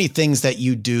so many things that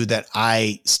you do that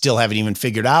I still haven't even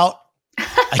figured out.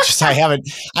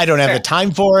 I don't have the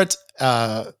time for it.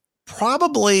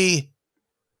 Probably,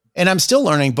 and I'm still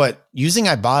learning, but using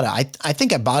Ibotta, I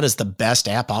think Ibotta is the best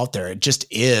app out there. It just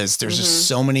is. There's just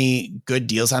so many good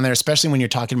deals on there, especially when you're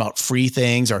talking about free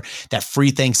things or that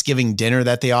free Thanksgiving dinner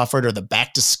that they offered or the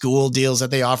back to school deals that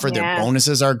they offered. Yeah. Their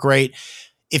bonuses are great.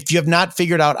 If you have not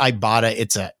figured out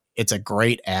Ibotta, it's a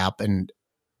great app. And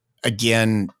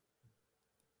again,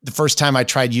 the first time I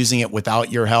tried using it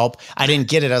without your help, I didn't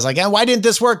get it. I was like, why didn't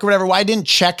this work or whatever? Why didn't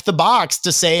check the box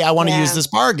to say I want to use this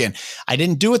bargain? I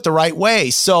didn't do it the right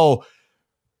way. So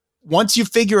once you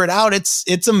figure it out,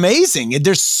 it's amazing.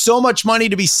 There's so much money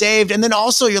to be saved. And then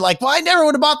also you're like, well, I never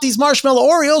would have bought these marshmallow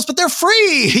Oreos, but they're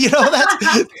free. That's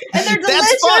and they're delicious.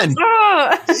 That's fun.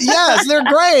 Yes, they're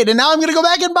great. And now I'm going to go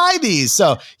back and buy these.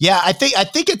 So yeah, I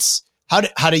think it's,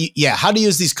 how to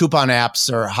use these coupon apps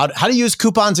or how to use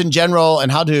coupons in general and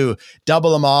how to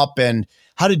double them up and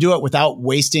how to do it without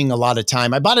wasting a lot of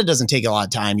time. Ibotta doesn't take a lot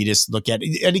of time. You just look at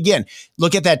it. And again,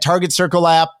 look at that Target Circle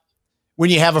app when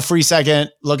you have a free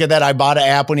second. Look at that Ibotta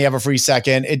app when you have a free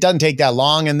second. It doesn't take that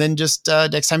long. And then just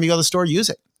next time you go to the store, use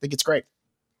it. I think it's great.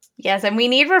 Yes. And we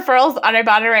need referrals on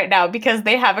Ibotta right now because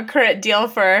they have a current deal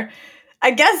for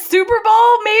I guess Super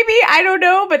Bowl, maybe. I don't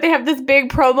know. But they have this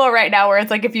big promo right now where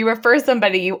it's like if you refer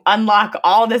somebody, you unlock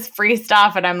all this free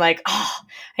stuff. And I'm like, oh,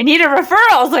 I need a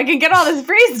referral so I can get all this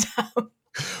free stuff.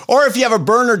 Or if you have a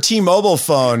burner T-Mobile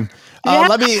phone,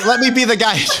 let me be the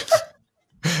guy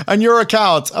on your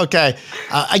account. Okay.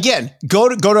 Again, go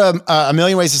to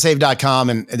amillionwaystosave.com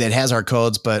and it has our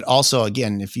codes. But also,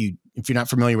 again, if you're not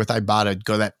familiar with Ibotta,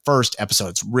 go to that first episode.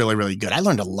 It's really, really good. I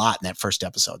learned a lot in that first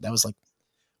episode. That was like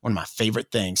one of my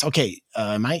favorite things. Okay.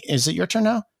 Is it your turn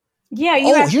now? Yeah,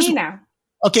 you asked me now.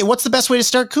 Okay. What's the best way to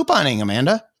start couponing,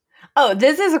 Amanda? Oh,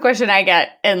 this is a question I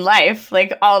get in life,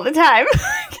 like all the time.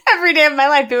 Every day of my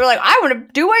life, people are like, I want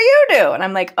to do what you do. And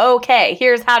I'm like, okay,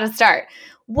 here's how to start.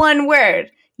 One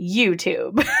word,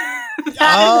 YouTube. That is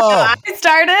how I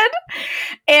started.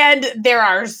 And there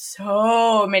are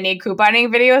so many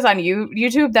couponing videos on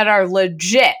YouTube that are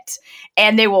legit.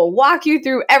 And they will walk you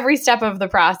through every step of the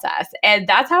process. And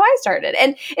that's how I started.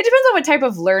 And it depends on what type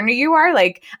of learner you are.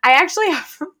 Like, I actually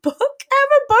have a book. I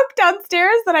have a book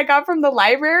downstairs that I got from the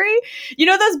library. You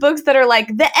know those books that are like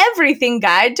the Everything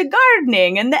Guide to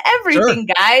Gardening and the Everything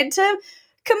Guide to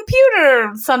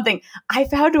Computer something. I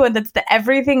found one that's the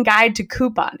Everything Guide to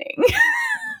Couponing.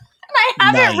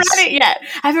 I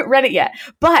haven't read it yet,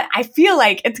 but I feel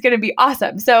like it's going to be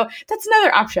awesome. So that's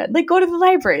another option. Like, go to the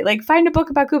library, like find a book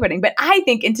about couponing. But I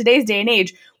think in today's day and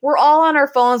age, we're all on our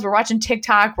phones. We're watching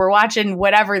TikTok. We're watching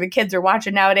whatever the kids are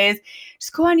watching nowadays.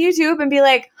 Just go on YouTube and be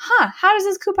like, how does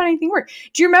this couponing thing work?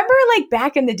 Do you remember like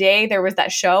back in the day, there was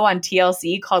that show on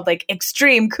TLC called like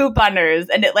Extreme Couponers,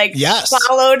 and it like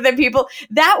followed the people.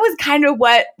 That was kind of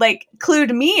what like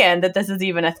clued me in that this is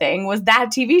even a thing, was that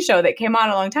TV show that came on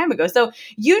a long time ago. So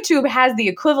YouTube has the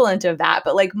equivalent of that,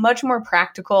 but like much more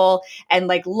practical and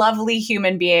like lovely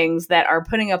human beings that are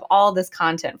putting up all this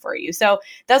content for you. So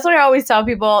that's what I always tell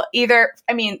people.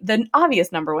 The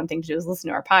obvious number one thing to do is listen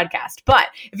to our podcast. But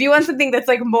if you want something that's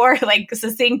like more like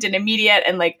succinct and immediate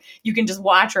and like you can just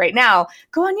watch right now,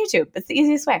 go on YouTube. It's the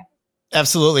easiest way.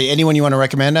 Absolutely. Anyone you want to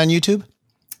recommend on YouTube?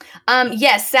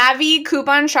 Yes, Savvy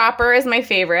Coupon Shopper is my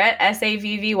favorite.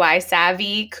 SAVVY,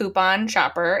 Savvy Coupon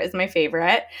Shopper is my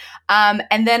favorite.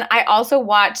 And then I also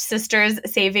watch Sisters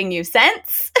Saving You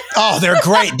Cents. Oh, they're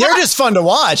great. They're just fun to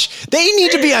watch. They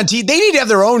need to be on TV. They need to have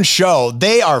their own show.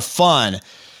 They are fun.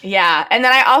 Yeah. And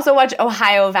then I also watch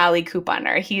Ohio Valley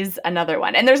Couponer. He's another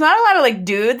one. And there's not a lot of like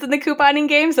dudes in the couponing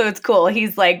game, so it's cool.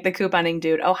 He's like the couponing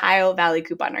dude. Ohio Valley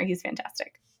Couponer. He's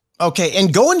fantastic. Okay,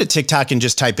 and go into TikTok and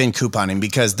just type in couponing,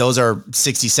 because those are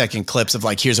 60-second clips of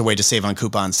like, here's a way to save on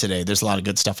coupons today. There's a lot of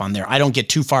good stuff on there. I don't get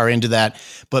too far into that,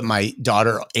 but my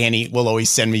daughter, Annie, will always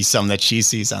send me some that she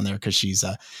sees on there because she's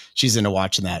into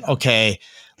watching that. Okay,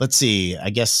 let's see.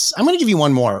 I guess I'm going to give you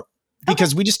one more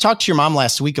because we just talked to your mom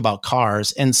last week about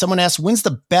cars, and someone asked, when's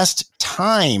the best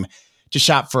time to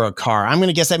shop for a car? I'm going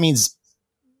to guess that means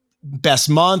best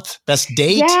month, best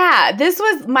date. Yeah, this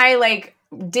was my like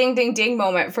ding, ding, ding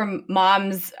moment from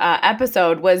Mom's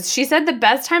episode. Was she said the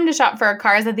best time to shop for a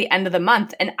car is at the end of the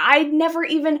month. And I'd never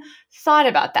even thought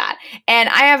about that. And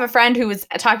I have a friend who was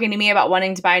talking to me about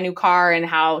wanting to buy a new car and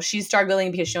how she's struggling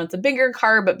because she wants a bigger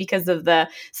car, but because of the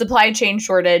supply chain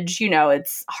shortage, you know,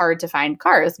 it's hard to find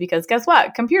cars because guess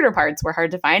what? Computer parts were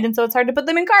hard to find. And so it's hard to put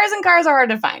them in cars, and cars are hard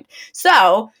to find.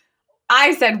 So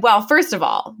I said, well, first of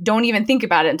all, don't even think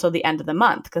about it until the end of the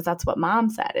month, because that's what Mom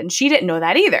said. And she didn't know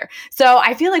that either. So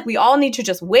I feel like we all need to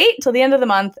just wait till the end of the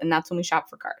month, and that's when we shop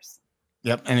for cars.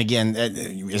 Yep. And again,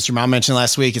 as your mom mentioned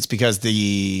last week, it's because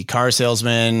the car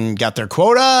salesman got their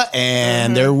quota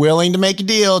and they're willing to make a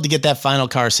deal to get that final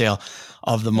car sale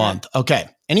of the month. Okay.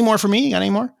 Any more for me? You got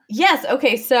any more? Yes.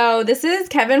 Okay. So this is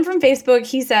Kevin from Facebook.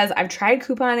 He says, I've tried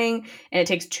couponing and it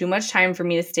takes too much time for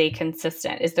me to stay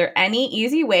consistent. Is there any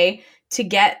easy way to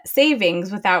get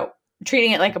savings without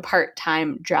treating it like a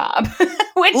part-time job?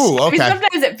 Which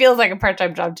sometimes it feels like a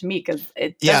part-time job to me because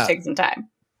it does take some time.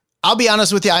 I'll be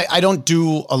honest with you. I don't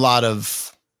do a lot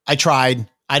of, I tried.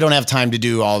 I don't have time to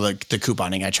do all the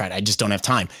couponing. I tried. I just don't have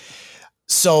time.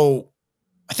 So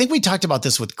I think we talked about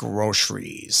this with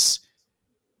groceries.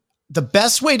 The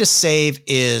best way to save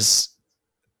is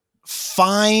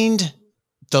find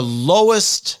the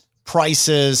lowest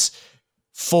prices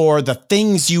for the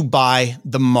things you buy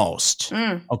the most.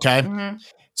 Okay. Mm-hmm.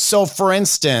 So for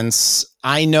instance,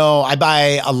 I know I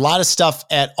buy a lot of stuff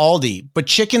at Aldi, but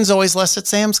chicken's always less at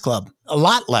Sam's Club, a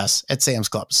lot less at Sam's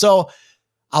Club. So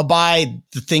I'll buy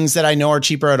the things that I know are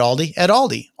cheaper at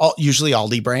Aldi, usually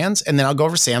Aldi brands. And then I'll go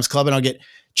over to Sam's Club and I'll get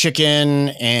chicken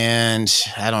and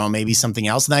I don't know, maybe something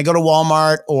else. And then I go to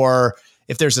Walmart, or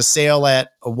if there's a sale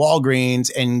at a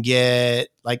Walgreens and get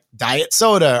like diet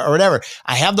soda or whatever.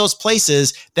 I have those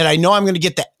places that I know I'm going to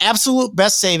get the absolute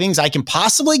best savings I can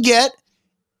possibly get.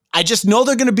 I just know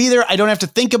they're going to be there. I don't have to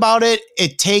think about it.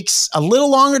 It takes a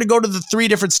little longer to go to the 3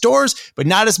 different stores, but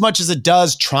not as much as it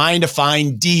does trying to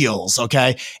find deals.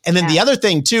 Okay. And then the other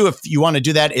thing too, if you want to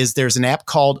do that, is there's an app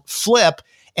called Flip.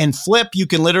 And Flip, you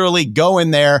can literally go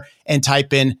in there and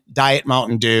type in Diet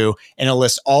Mountain Dew, and it'll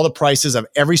list all the prices of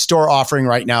every store offering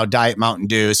right now Diet Mountain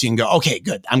Dew. So you can go, okay,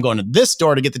 good. I'm going to this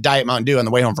store to get the Diet Mountain Dew on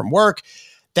the way home from work.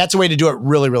 That's a way to do it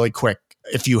really, really quick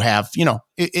if you have,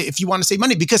 if you want to save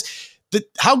money, because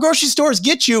how grocery stores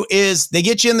get you is they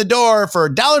get you in the door for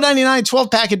 $1.99,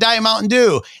 12-pack of Diet Mountain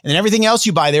Dew. And then everything else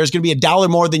you buy there is going to be $1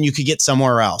 more than you could get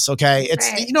somewhere else. Okay.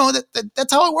 It's, right.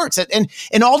 That's how it works. And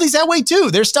Aldi's that way too.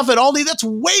 There's stuff at Aldi that's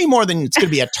way more than it's going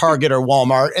to be at Target or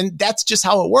Walmart. And that's just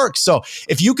how it works. So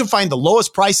if you can find the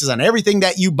lowest prices on everything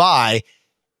that you buy,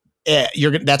 that's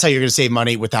how you're going to save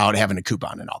money without having a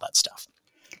coupon and all that stuff.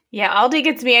 Yeah, Aldi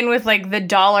gets me in with like the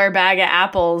 $1 bag of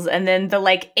apples and then the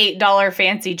like $8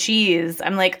 fancy cheese.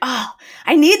 I'm like, oh,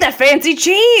 I need that fancy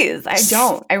cheese.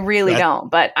 I really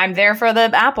don't, but I'm there for the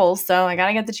apples, so I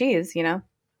gotta get the cheese, We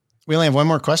only have one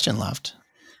more question left.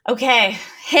 Okay,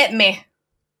 hit me.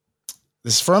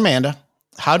 This is for Amanda.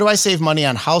 How do I save money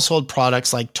on household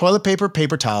products like toilet paper,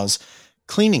 paper towels,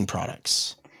 cleaning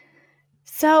products?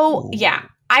 So, yeah.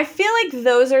 I feel like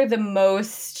those are the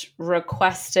most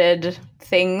requested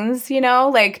things,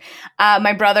 like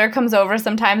my brother comes over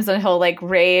sometimes and he'll like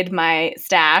raid my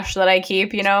stash that I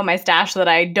keep, my stash that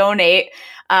I donate.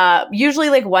 Usually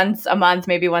like once a month,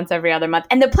 maybe once every other month.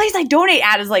 And the place I donate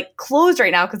at is like closed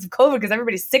right now because of COVID, because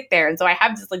everybody's sick there. And so I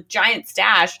have this like giant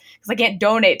stash because I can't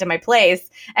donate to my place.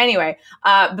 Anyway,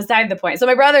 beside the point. So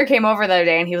my brother came over the other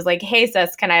day and he was like, hey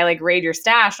sis, can I like raid your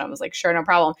stash? And I was like, sure, no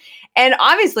problem. And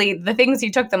obviously the things he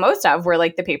took the most of were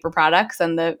like the paper products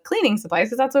and the cleaning supplies,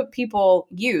 because that's what people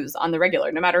use on the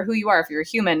regular, no matter who you are. If you're a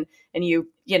human and you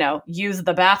use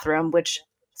the bathroom, which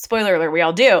spoiler alert, we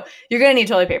all do, you're going to need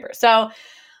toilet paper. So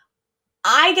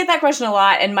I get that question a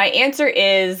lot, and my answer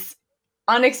is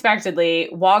unexpectedly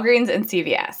Walgreens and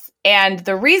CVS. And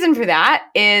the reason for that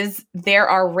is there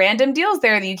are random deals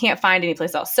there that you can't find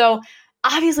anyplace else. So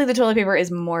obviously the toilet paper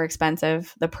is more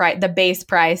expensive. The base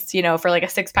price, for like a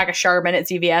 6-pack of Charbon at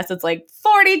CVS, it's like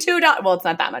 $42. Well, it's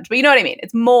not that much, but you know what I mean?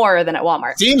 It's more than at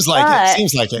Walmart. Seems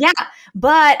like it. Yeah.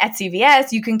 But at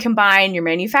CVS, you can combine your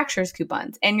manufacturer's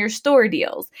coupons and your store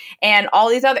deals and all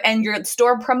these other, and your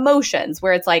store promotions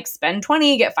where it's like spend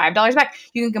 $20, get $5 back.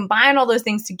 You can combine all those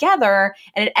things together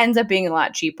and it ends up being a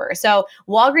lot cheaper. So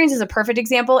Walgreens is a perfect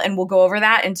example, and we'll go over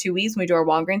that in 2 weeks when we do our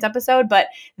Walgreens episode, but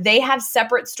they have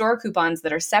separate store coupons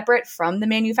that are separate from the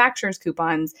manufacturer's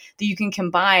coupons that you can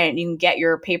combine. You can get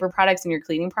your paper products and your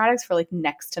cleaning products for like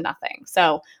next to nothing.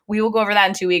 So we will go over that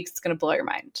in 2 weeks. It's going to blow your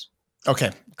mind.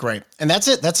 Okay, great. And that's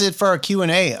it. That's it for our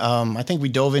Q&A. I think we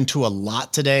dove into a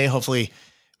lot today. Hopefully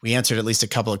we answered at least a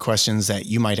couple of questions that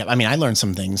you might have. I mean, I learned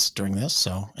some things during this.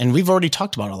 And we've already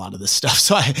talked about a lot of this stuff.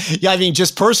 So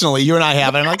just personally, you and I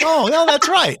have, and I'm like, oh, no, that's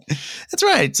right. That's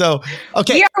right. So,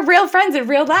 okay. We are real friends in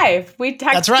real life. We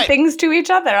text things to each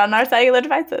other on our cellular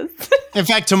devices. In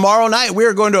fact, tomorrow night,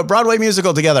 we're going to a Broadway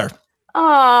musical together.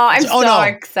 Oh, I'm so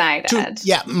excited.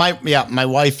 My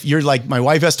wife, my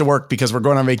wife has to work because we're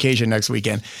going on vacation next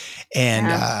weekend.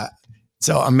 And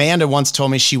so Amanda once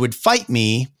told me she would fight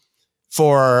me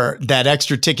for that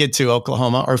extra ticket to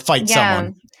Oklahoma, or fight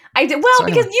someone. I did. Well,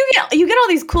 because you get all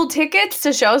these cool tickets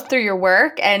to shows through your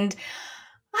work. And,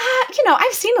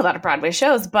 I've seen a lot of Broadway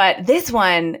shows, but this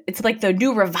one, it's like the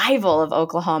new revival of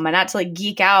Oklahoma, not to like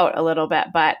geek out a little bit,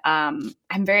 but I'm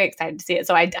very excited to see it.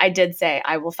 So I did say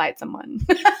I will fight someone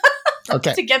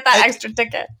to get that extra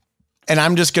ticket. And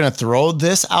I'm just going to throw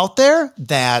this out there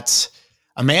that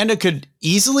Amanda could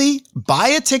easily buy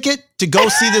a ticket to go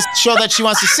see this show that she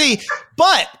wants to see,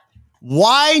 but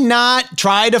why not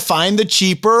try to find the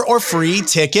cheaper or free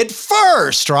ticket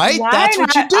first, right? That's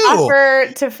what you do.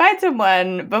 Offer to fight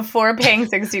someone before paying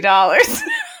 $60.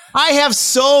 I have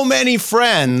so many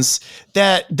friends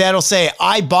that'll say,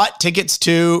 I bought tickets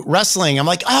to wrestling. I'm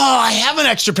like, oh, I have an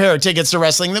extra pair of tickets to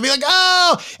wrestling. They'll be like,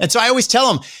 oh. And so I always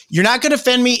tell them, you're not going to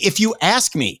offend me if you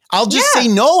ask me. I'll just say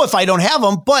no if I don't have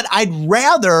them, but I'd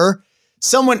rather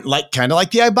someone kind of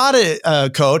like the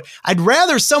Ibotta code. I'd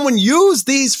rather someone use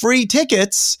these free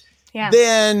tickets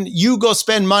than you go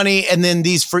spend money and then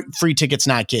these free tickets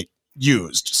not get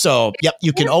used. So,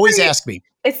 you can always ask me.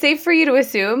 It's safe for you to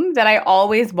assume that I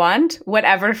always want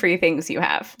whatever free things you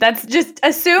have. That's just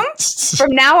assume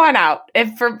from now on out.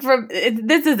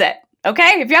 This is it.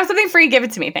 Okay? If you have something free, give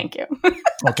it to me. Thank you.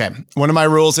 Okay. One of my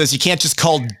rules is you can't just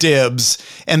call dibs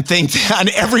and think on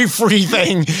every free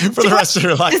thing for the rest of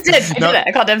your life. Just did. I did it.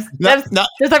 I called dibs. Dibs. No.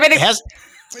 There's everything.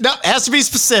 It has to be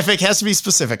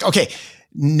specific. Okay.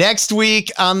 Next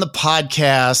week on the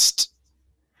podcast,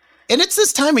 and it's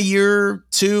this time of year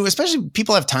too, especially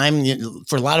people have time.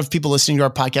 For a lot of people listening to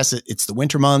our podcast, it's the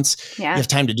winter months. Yeah. You have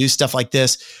time to do stuff like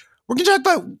this. We're going to talk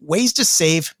about ways to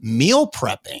save meal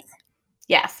prepping.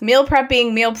 Yes, meal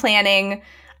prepping, meal planning.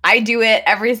 I do it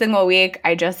every single week.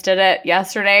 I just did it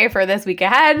yesterday for this week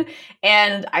ahead,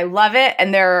 and I love it.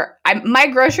 And my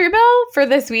grocery bill for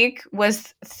this week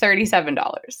was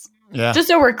 $37. Yeah. Just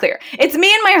so we're clear. It's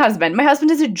me and my husband. My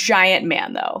husband is a giant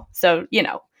man, though. So,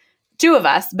 two of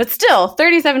us, but still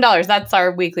 $37. That's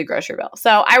our weekly grocery bill.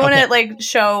 So I want to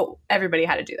show everybody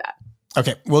how to do that.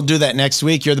 Okay, we'll do that next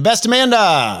week. You're the best,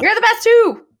 Amanda. You're the best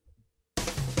too.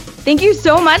 Thank you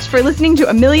so much for listening to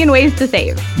A Million Ways to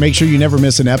Save. Make sure you never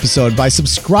miss an episode by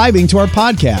subscribing to our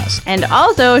podcast. And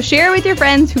also share with your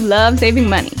friends who love saving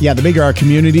money. Yeah, the bigger our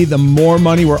community, the more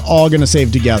money we're all going to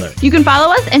save together. You can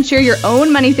follow us and share your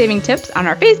own money saving tips on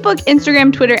our Facebook,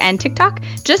 Instagram, Twitter, and TikTok.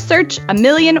 Just search A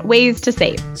Million Ways to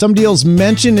Save. Some deals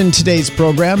mentioned in today's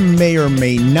program may or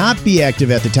may not be active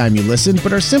at the time you listen,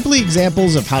 but are simply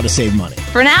examples of how to save money.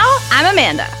 For now, I'm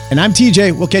Amanda. And I'm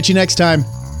TJ. We'll catch you next time.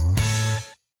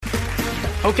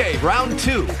 Okay, round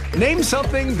 2. Name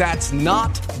something that's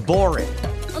not boring.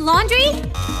 A laundry?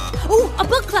 Ooh, a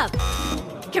book club.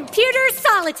 Computer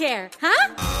solitaire,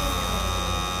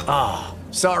 huh?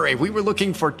 Sorry, we were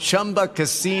looking for Chumba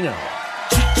Casino.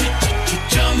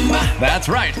 That's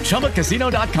right.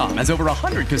 ChumbaCasino.com has over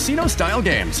 100 casino-style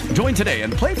games. Join today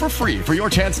and play for free for your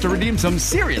chance to redeem some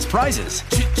serious prizes.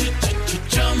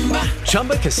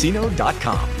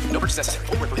 ChumbaCasino.com. No purchase necessary.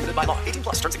 Void where prohibited by law.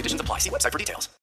 18+ terms and conditions apply. See website for details.